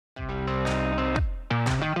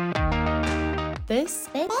This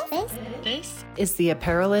is the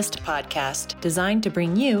Apparelist podcast, designed to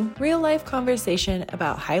bring you real-life conversation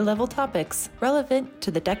about high-level topics relevant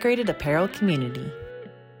to the decorated apparel community.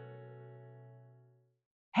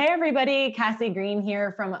 Hey everybody, Cassie Green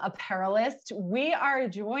here from Apparelist. We are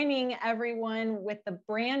joining everyone with the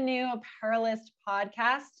brand new Apparelist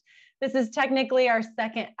podcast. This is technically our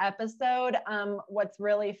second episode. What's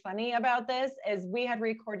really funny about this is we had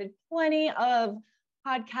recorded plenty of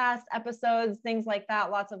podcast episodes, things like that,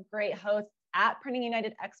 lots of great hosts at Printing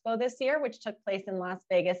United Expo this year, which took place in Las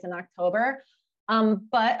Vegas in October.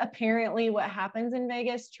 But apparently what happens in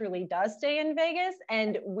Vegas truly does stay in Vegas,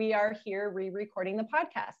 and we are here re-recording the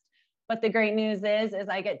podcast. But the great news is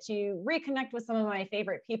I get to reconnect with some of my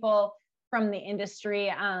favorite people from the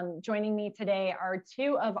industry. Joining me today are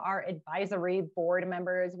two of our advisory board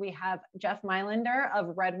members. We have Jeff Mylander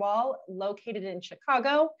of Redwall, located in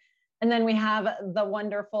Chicago. And then we have the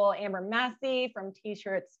wonderful Amber Massey from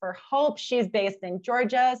T-Shirts for Hope. She's based in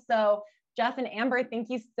Georgia. So Jeff and Amber, thank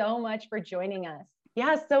you so much for joining us.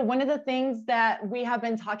 Yeah, so one of the things that we have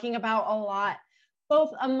been talking about a lot,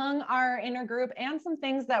 both among our inner group and some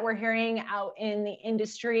things that we're hearing out in the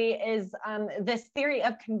industry, is this theory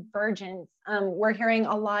of convergence. We're hearing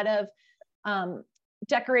a lot of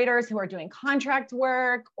decorators who are doing contract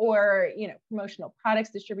work, or promotional products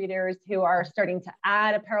distributors who are starting to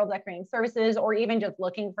add apparel decorating services, or even just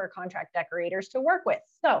looking for contract decorators to work with.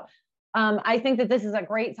 So I think that this is a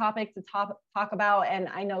great topic to talk about, and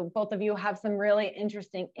I know both of you have some really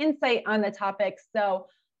interesting insight on the topic. So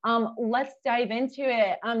let's dive into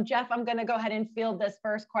it. Jeff, I'm going to go ahead and field this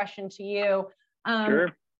first question to you. Sure.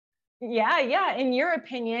 Yeah. In your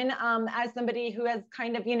opinion, as somebody who has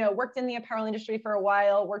kind of, worked in the apparel industry for a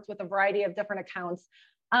while, worked with a variety of different accounts,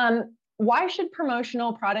 why should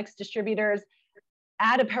promotional products distributors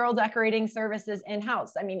add apparel decorating services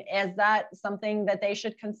in-house? I mean, is that something that they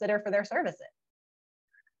should consider for their services?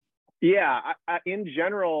 Yeah, in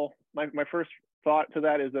general, my first thought to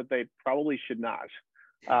that is that they probably should not.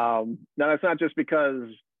 Now, that's not just because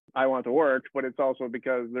I want to work, but it's also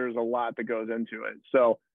because there's a lot that goes into it.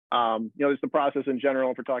 So, it's the process in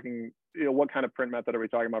general. If we're talking, what kind of print method are we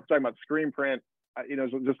talking about? If we're talking about screen print,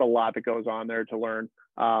 there's just a lot that goes on there to learn.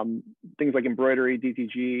 Things like embroidery,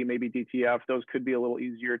 DTG, maybe DTF, those could be a little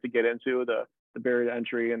easier to get into. The barrier to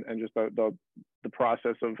entry and just the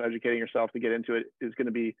process of educating yourself to get into it is going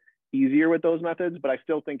to be easier with those methods. But I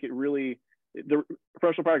still think the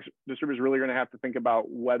professional products distributors really are going to have to think about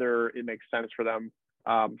whether it makes sense for them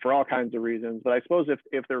for all kinds of reasons. But I suppose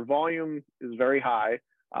if their volume is very high,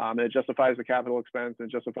 and it justifies the capital expense and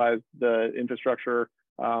justifies the infrastructure,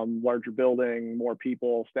 larger building, more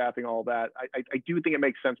people, staffing, all that. I do think it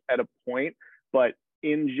makes sense at a point, but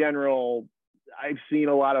in general, I've seen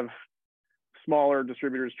a lot of smaller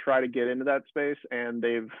distributors try to get into that space, and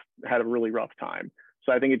they've had a really rough time.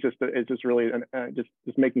 So I think it's just really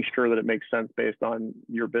just making sure that it makes sense based on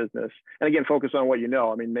your business. And again, focus on what you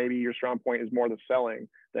know. I mean, maybe your strong point is more the selling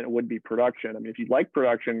than it would be production. I mean, if you like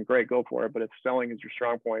production, great, go for it. But if selling is your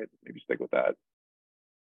strong point, maybe stick with that.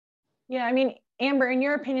 Yeah, I mean, Amber, in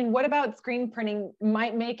your opinion, what about screen printing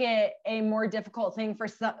might make it a more difficult thing for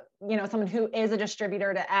someone who is a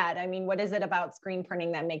distributor to add? I mean, what is it about screen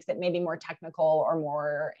printing that makes it maybe more technical or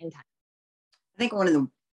more intense? I think one of the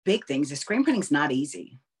big things is screen printing is not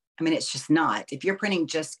easy. I mean, it's just not. If you're printing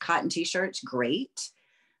just cotton t-shirts, great.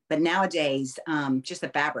 But nowadays, just the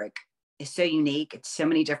fabric is so unique. It's so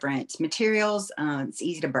many different materials. It's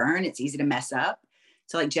easy to burn. It's easy to mess up.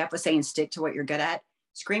 So like Jeff was saying, stick to what you're good at.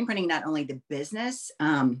 Screen printing, not only the business,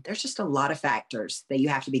 there's just a lot of factors that you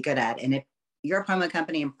have to be good at. And if you're a promo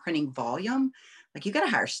company and printing volume, like you got to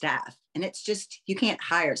hire staff. And it's just, you can't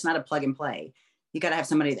hire. It's not a plug and play. You got to have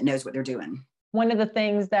somebody that knows what they're doing. One of the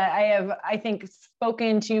things that I think,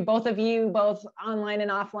 spoken to both of you, both online and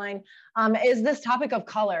offline, is this topic of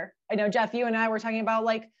color. I know, Jeff, you and I were talking about,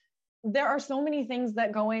 there are so many things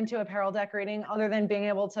that go into apparel decorating other than being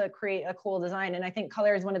able to create a cool design. And I think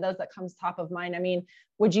color is one of those that comes top of mind. I mean,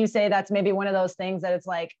 would you say that's maybe one of those things that it's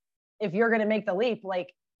like, if you're going to make the leap,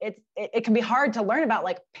 it can be hard to learn about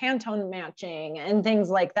Pantone matching and things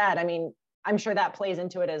like that. I mean, I'm sure that plays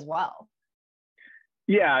into it as well.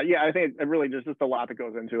 Yeah, I think it really just a lot that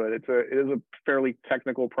goes into it. It is a fairly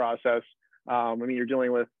technical process. I mean, you're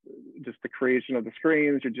dealing with just the creation of the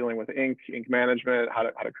screens. You're dealing with ink management, how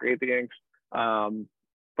to create the inks,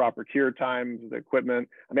 proper cure times, the equipment.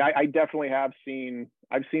 I mean, I definitely have seen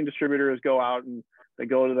I've seen distributors go out and they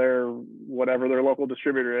go to their, whatever their local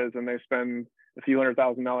distributor is, and they spend a few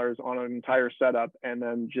 $100,000 on an entire setup and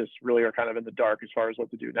then just really are kind of in the dark as far as what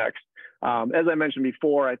to do next. As I mentioned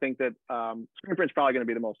before, I think that screen print is probably going to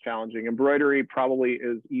be the most challenging. Embroidery probably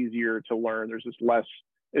is easier to learn.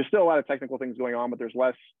 There's still a lot of technical things going on, but there's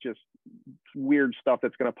less just weird stuff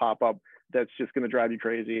that's going to pop up that's just going to drive you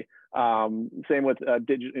crazy. Same with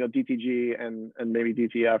DTG and maybe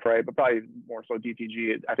DTF, right? But probably more so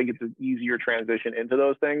DTG. I think it's an easier transition into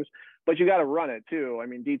those things, but you got to run it too. I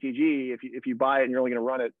mean, DTG, if you buy it and you're only going to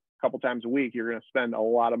run it a couple times a week, you're going to spend a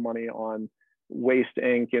lot of money on waste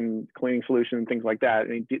ink and cleaning solution and things like that. I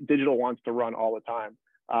mean, digital wants to run all the time.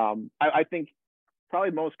 I think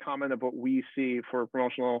probably most common of what we see for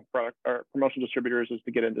promotional product or promotional distributors is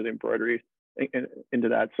to get into the embroidery, into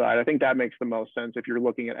that side. I think that makes the most sense if you're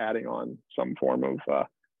looking at adding on some form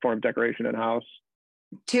of decoration in-house.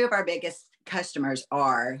 Two of our biggest customers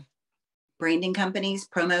are branding companies,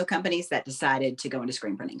 promo companies that decided to go into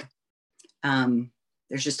screen printing.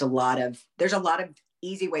 There's a lot of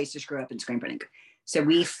easy ways to screw up in screen printing. So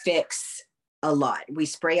we fix a lot. We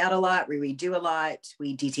spray out a lot. We redo a lot.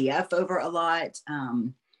 We DTF over a lot.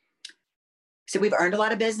 So we've earned a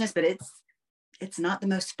lot of business, but it's not the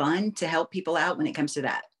most fun to help people out when it comes to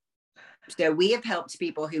that. So we have helped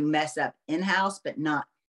people who mess up in-house, but no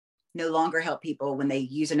longer help people when they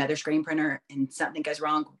use another screen printer and something goes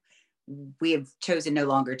wrong. We have chosen no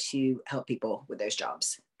longer to help people with those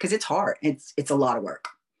jobs because it's hard. It's a lot of work,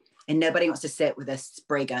 and nobody wants to sit with a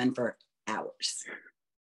spray gun for hours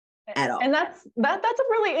at all. And that's a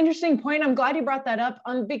really interesting point. I'm glad you brought that up,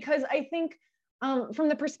 because I think from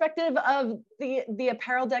the perspective of the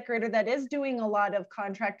apparel decorator that is doing a lot of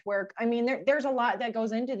contract work, I mean, there's a lot that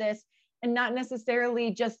goes into this, and not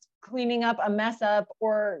necessarily just cleaning up a mess up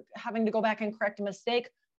or having to go back and correct a mistake.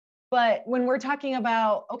 But when we're talking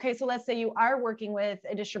about, okay, so let's say you are working with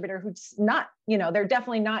a distributor who's not, they're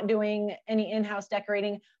definitely not doing any in-house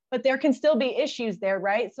decorating, but there can still be issues there,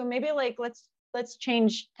 right? So maybe like, let's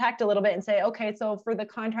change tact a little bit and say, okay, so for the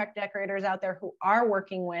contract decorators out there who are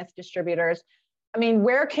working with distributors, I mean,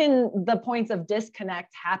 where can the points of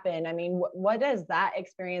disconnect happen? I mean, what is that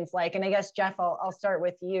experience like? And I guess, Jeff, I'll start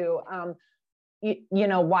with you.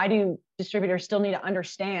 Why do distributors still need to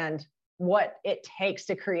understand what it takes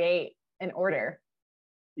to create an order?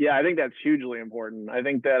 Yeah, I think that's hugely important. I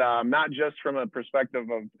think that not just from a perspective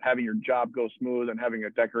of having your job go smooth and having a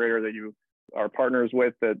decorator that you are partners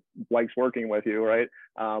with that likes working with you, right?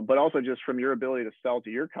 But also just from your ability to sell to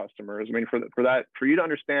your customers. I mean, for you to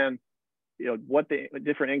understand, what the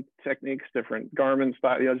different ink techniques, different garments,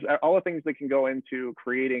 all the things that can go into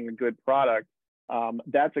creating a good product.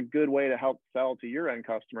 That's a good way to help sell to your end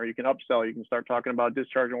customer. You can upsell. You can start talking about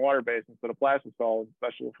discharge and water base instead of plastisol,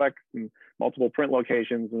 special effects and multiple print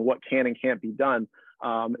locations and what can and can't be done.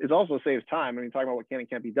 It also saves time. I mean, talking about what can and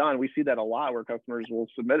can't be done, we see that a lot where customers will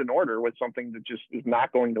submit an order with something that just is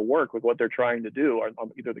not going to work with what they're trying to do, or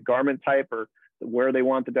either the garment type or where they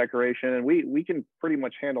want the decoration. And we can pretty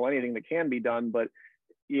much handle anything that can be done. But,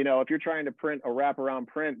 if you're trying to print a wraparound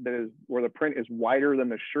print that is where the print is wider than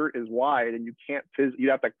the shirt is wide, and you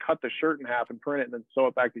have to cut the shirt in half and print it and then sew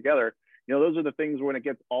it back together. Those are the things when it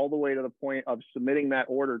gets all the way to the point of submitting that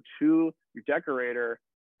order to your decorator.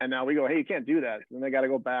 And now we go, hey, you can't do that. And they got to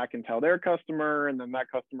go back and tell their customer, and then that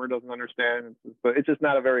customer doesn't understand. But it's just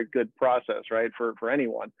not a very good process, right, for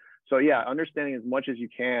anyone. So yeah, understanding as much as you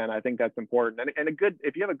can, I think that's important. And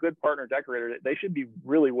if you have a good partner decorator, they should be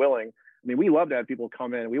really willing. I mean, we love to have people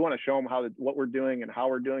come in. We want to show them what we're doing and how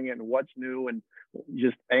we're doing it and what's new, and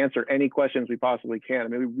just answer any questions we possibly can. I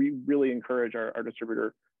mean, we really encourage our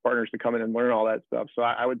distributor partners to come in and learn all that stuff. So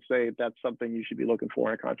I would say that's something you should be looking for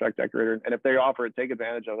in a contract decorator. And if they offer it, take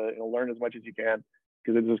advantage of it. Learn as much as you can,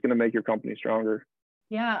 because it's just going to make your company stronger.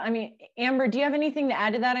 Yeah. I mean, Amber, do you have anything to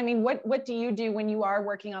add to that? I mean, what do you do when you are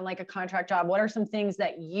working on like a contract job? What are some things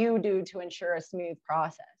that you do to ensure a smooth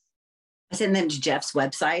process? I send them to Jeff's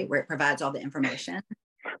website where it provides all the information.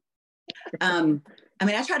 I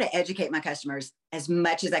try to educate my customers as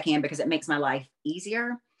much as I can because it makes my life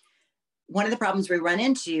easier. One of the problems we run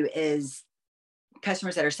into is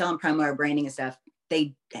customers that are selling promo or branding and stuff,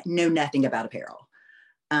 they know nothing about apparel.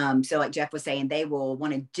 So like Jeff was saying, they will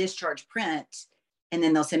want to discharge print, and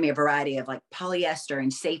then they'll send me a variety of like polyester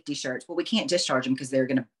and safety shirts. Well, we can't discharge them because they're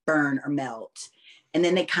going to burn or melt. And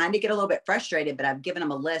then they kind of get a little bit frustrated, but I've given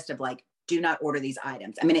them a list of like, do not order these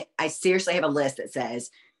items. I mean, I seriously have a list that says,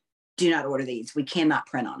 do not order these. We cannot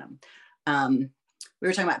print on them. We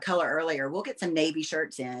were talking about color earlier. We'll get some navy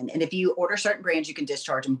shirts in. And if you order certain brands, you can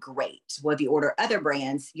discharge them. Great. Well, if you order other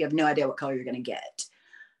brands, you have no idea what color you're going to get.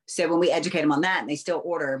 So when we educate them on that and they still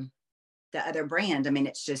order the other brand, I mean,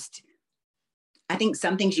 it's just, I think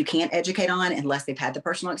some things you can't educate on unless they've had the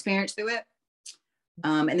personal experience through it.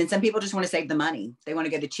 And then some people just want to save the money. They want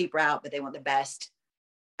to go the cheap route, but they want the best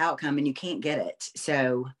outcome, and you can't get it.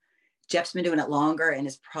 So Jeff's been doing it longer and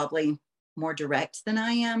is probably more direct than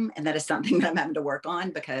I am. And that is something that I'm having to work on,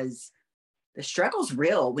 because the struggle's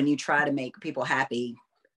real when you try to make people happy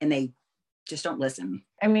and they just don't listen.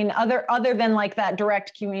 I mean, other than like that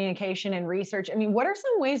direct communication and research, I mean, what are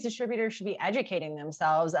some ways distributors should be educating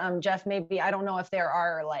themselves? Jeff, maybe, I don't know if there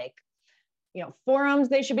are like, forums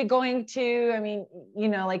they should be going to. I mean,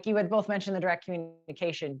 like you had both mentioned the direct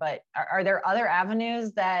communication, but are there other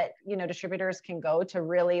avenues that, distributors can go to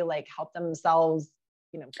really like help themselves,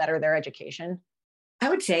 better their education? I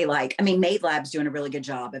would say Made Lab's doing a really good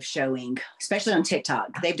job of showing, especially on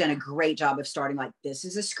TikTok. They've done a great job of starting like, this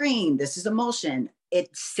is a screen, this is emulsion. It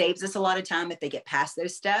saves us a lot of time if they get past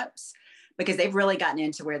those steps, because they've really gotten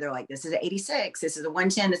into where they're like, this is an 86, this is a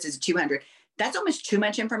 110, this is a 200. That's almost too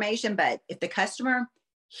much information. But if the customer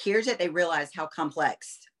hears it, they realize how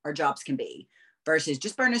complex our jobs can be versus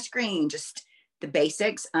just burn a screen, just the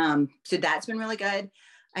basics. So that's been really good.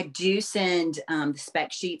 I do send the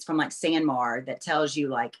spec sheets from like Sanmar that tells you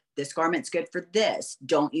like, this garment's good for this,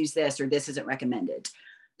 don't use this, or this isn't recommended.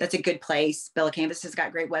 That's a good place. Bella Canvas has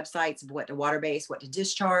got great websites of what to water base, what to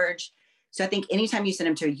discharge. So I think anytime you send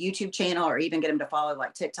them to a YouTube channel or even get them to follow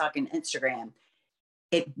like TikTok and Instagram,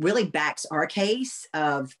 it really backs our case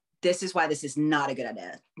of, this is why this is not a good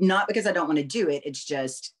idea. Not because I don't want to do it, it's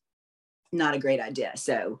just not a great idea.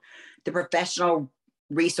 So the professional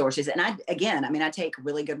resources. And I take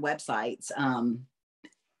really good websites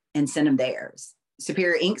and send them theirs.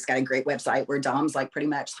 Superior Ink's got a great website where Dom's like pretty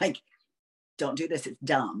much like, don't do this, it's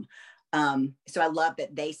dumb. So I love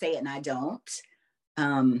that they say it and I don't.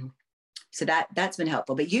 So that's been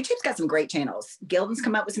helpful. But YouTube's got some great channels. Gildan's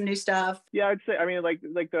come up with some new stuff. Yeah, I'd say,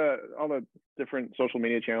 like all the different social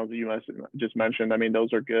media channels that you just mentioned. I mean,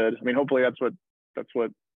 those are good. I mean, hopefully that's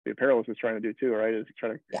what the Apparelist is trying to do too, right? Is try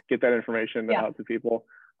to get that information out to people.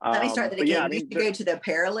 Let me start that again. You should go to the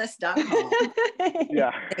Apparelist.com.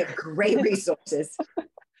 Yeah. They have great resources.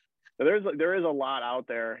 There is a lot out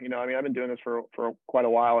there. I've been doing this for quite a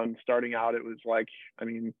while, and starting out, it was like,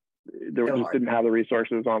 there just didn't have the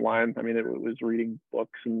resources online. It was reading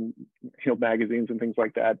books and magazines and things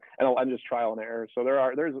like that, and just trial and error. So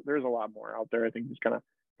there's a lot more out there. I think just kind of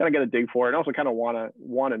got to dig for it, and also kind of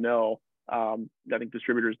want to know. I think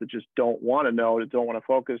distributors that just don't want to know, that don't want to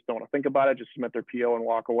focus, don't want to think about it, just submit their PO and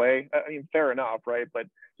walk away. Fair enough, right? But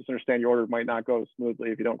just understand your order might not go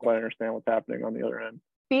smoothly if you don't quite understand what's happening on the other end.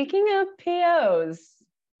 Speaking of POs,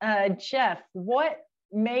 Jeff, what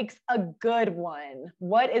makes a good one?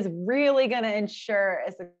 What is really going to ensure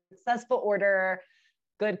a successful order,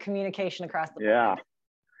 good communication across the board?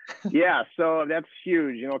 Yeah. So that's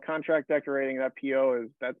huge. Contract decorating, that PO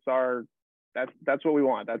that's what we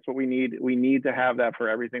want. That's what we need. We need to have that for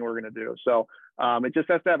everything we're going to do. So it just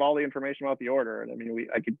has to have all the information about the order. And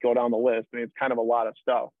I could go down the list. It's kind of a lot of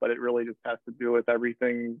stuff, but it really just has to do with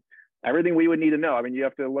everything we would need to know. You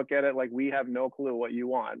have to look at it like, we have no clue what you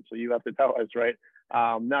want, so you have to tell us, right?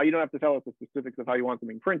 Now, you don't have to tell us the specifics of how you want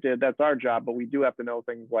something printed. That's our job, but we do have to know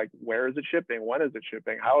things like, where is it shipping? When is it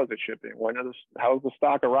shipping? How is it shipping? How is the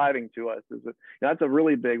stock arriving to us? That's a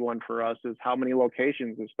really big one for us, is how many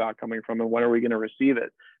locations is stock coming from, and when are we going to receive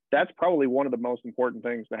it? That's probably one of the most important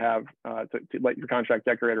things to have to let your contract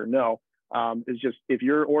decorator know. Is just, if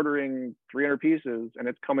you're ordering 300 pieces and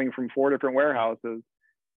it's coming from 4 different warehouses,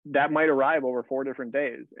 that might arrive over 4 different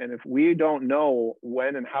days. And if we don't know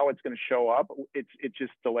when and how it's going to show up, it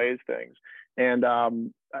just delays things. And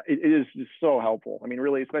it is just so helpful.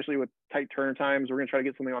 Really, especially with tight turn times, we're going to try to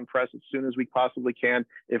get something on press as soon as we possibly can.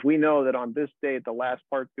 If we know that on this date, the last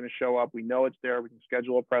part's going to show up, we know it's there, we can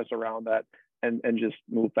schedule a press around that and just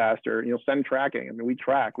move faster. Send tracking. We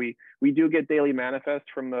track. We do get daily manifests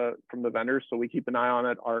from the vendors, so we keep an eye on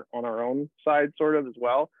it on our own side sort of as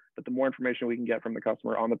well. But the more information we can get from the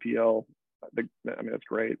customer on the PO, that's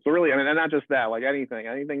great. So really, and not just that, like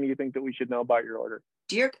anything you think that we should know about your order.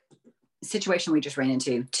 Dear situation we just ran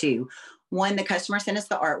into too. One, the customer sent us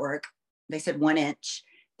the artwork. They said 1 inch.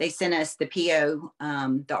 They sent us the PO,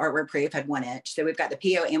 the artwork proof had 1 inch. So we've got the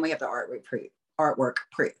PO and we have the artwork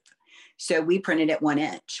proof. So we printed it 1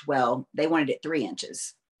 inch. Well, they wanted it 3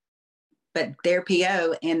 inches. But their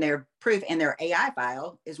PO and their proof and their AI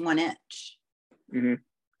file is 1 inch. Mm-hmm.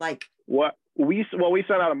 Like what we send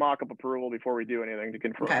out a mock-up approval before we do anything to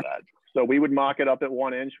confirm that. So we would mock it up at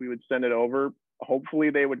 1 inch. We would send it over. Hopefully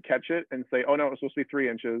they would catch it and say, oh no, it's supposed to be 3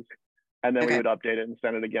 inches. And then we would update it and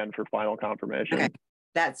send it again for final confirmation.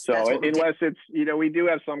 That's so what unless it's, we do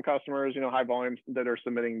have some customers, high volumes that are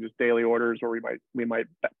submitting just daily orders where we might,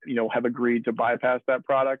 have agreed to bypass that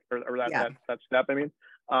product or that step. I mean,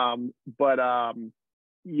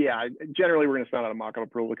 yeah, generally we're going to send out a mock-up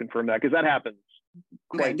approval to confirm that, because that happens.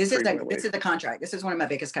 Okay, this is a contract. This is one of my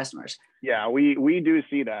biggest customers. Yeah, we do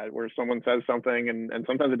see that where someone says something and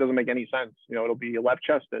sometimes it doesn't make any sense. It'll be left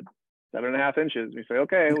chested, 7.5 inches. We say,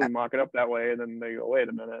 okay, we mock it up that way, and then they go, wait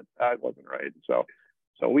a minute, that wasn't right. So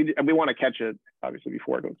we want to catch it obviously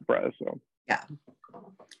before it goes to press. So yeah,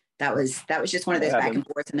 that was just one of those back and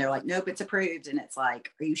forths, and they're like, nope, it's approved, and it's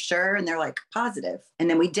like, are you sure? And they're like, positive. And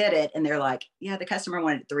then we did it, and they're like, yeah, the customer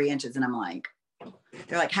wanted 3 inches, and I'm like,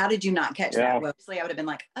 they're like, how did you not catch that? Well, obviously I would have been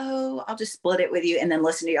like, oh, I'll just split it with you and then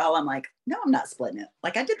listen to y'all. I'm like, no, I'm not splitting it.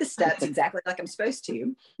 Like, I did the steps exactly like I'm supposed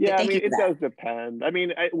to. Yeah, I mean, it does depend. I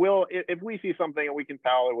mean, if we see something and we can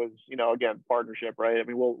tell it was, again, partnership, right? I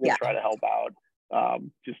mean, we'll try to help out.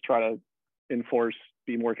 Just try to enforce,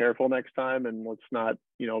 be more careful next time, and let's not,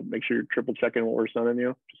 make sure you're triple checking what we're sending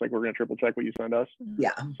you, just like we're going to triple check what you send us.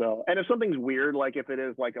 Yeah. So, and if something's weird, like if it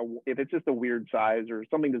is like if it's just a weird size or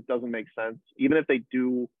something that doesn't make sense, even if they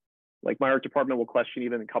do, like my art department will question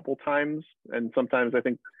even a couple times. And sometimes I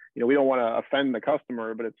think, we don't want to offend the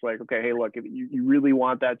customer, but it's like, okay, hey, look, if you really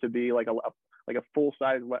want that to be like a full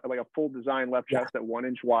size, like a full design left chest at 1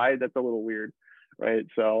 inch wide, that's a little weird. Right.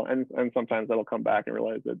 So, and sometimes that'll come back and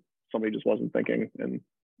realize that somebody just wasn't thinking, and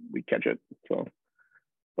we catch it. So,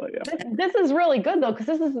 but yeah. This is really good though, because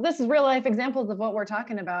this is real life examples of what we're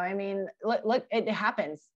talking about. I mean, look, it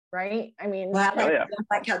happens, right? I mean, well, I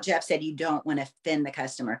like how Jeff said you don't want to offend the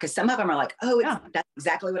customer, because some of them are like, oh, that's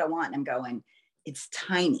exactly what I want. And I'm going, it's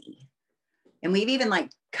tiny. And we've even like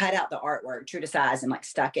cut out the artwork true to size and like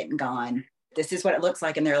stuck it and gone, this is what it looks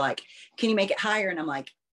like. And they're like, can you make it higher? And I'm like,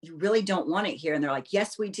 you really don't want it here? And they're like,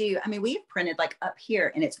 yes, we do. I mean, we've printed like up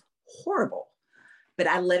here and it's horrible, but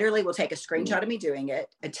I literally will take a screenshot of me doing it,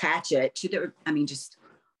 attach it to just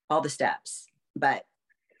all the steps. But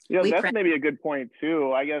that's maybe a good point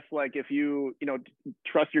too. I guess, like, if you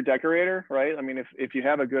trust your decorator, right? I mean, if you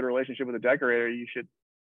have a good relationship with a decorator, you should.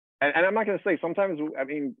 And I'm not going to say, sometimes, I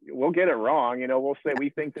mean, we'll get it wrong. We'll say we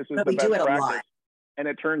think this is the best practice, and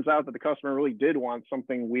it turns out that the customer really did want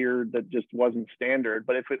something weird that just wasn't standard.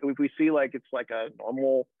 But if we see like it's like a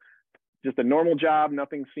normal job,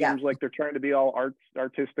 nothing seems like they're trying to be all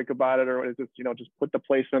artistic about it, or is it, just put the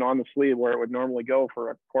placement on the sleeve where it would normally go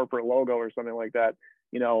for a corporate logo or something like that.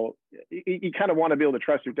 You kind of want to be able to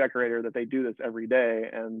trust your decorator that they do this every day,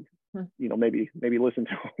 and maybe listen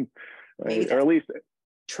to them, right? Or at least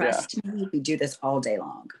trust me, we do this all day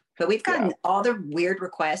long. But we've gotten all the weird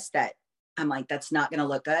requests that I'm like, that's not going to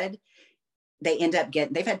look good. They end up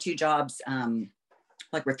they've had 2 jobs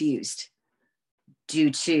like refused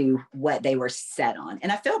due to what they were set on. And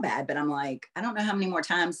I feel bad, but I'm like, I don't know how many more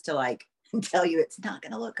times to like tell you it's not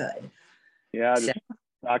going to look good. Yeah. Just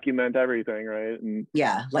document everything, right? And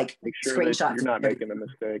like make sure screenshots that you're not making a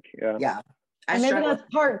mistake. Yeah. And maybe that's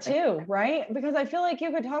part 2, right? Because I feel like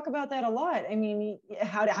you could talk about that a lot. I mean,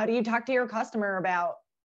 how do you talk to your customer about,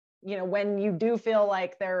 when you do feel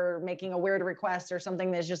like they're making a weird request or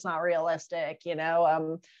something that's just not realistic,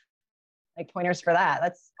 like pointers for that.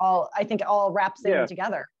 That's all, I think all wraps in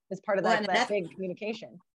together as part of that big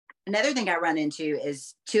communication. Another thing I run into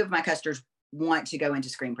is 2 of my customers want to go into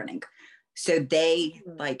screen printing. So they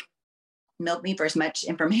like milk me for as much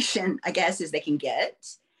information, I guess, as they can get.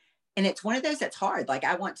 And it's one of those that's hard. Like,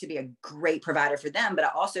 I want to be a great provider for them, but I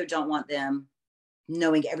also don't want them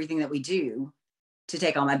knowing everything that we do to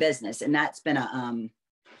take on my business. And that's been a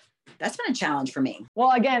challenge for me.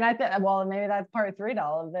 Well, again, maybe that's part 3 to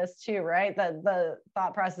all of this too, right? The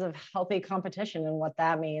thought process of healthy competition and what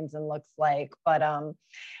that means and looks like. But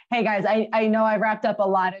hey guys, I know I wrapped up a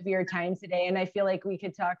lot of your time today, and I feel like we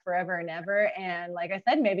could talk forever and ever. And like I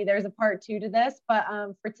said, maybe there's a part 2 to this, but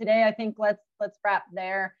for today, I think let's wrap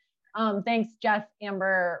there. Thanks, Jeff,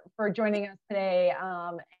 Amber, for joining us today.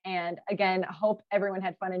 And again, hope everyone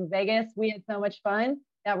had fun in Vegas. We had so much fun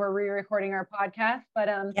that we're re-recording our podcast. But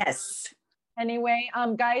yes. Anyway,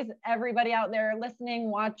 guys, everybody out there listening,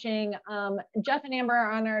 watching, Jeff and Amber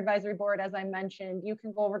are on our advisory board. As I mentioned, you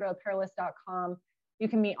can go over to apparelist.com. You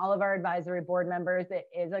can meet all of our advisory board members. It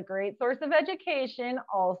is a great source of education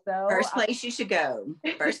also. First place you should go.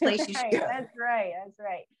 First place you should go. That's right.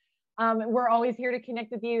 We're always here to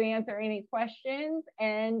connect with you, answer any questions.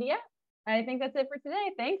 And I think that's it for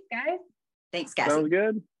today. Thanks, guys. Thanks, guys. Sounds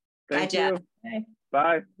good. Thank you. Bye.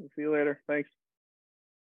 Bye. See you later. Thanks.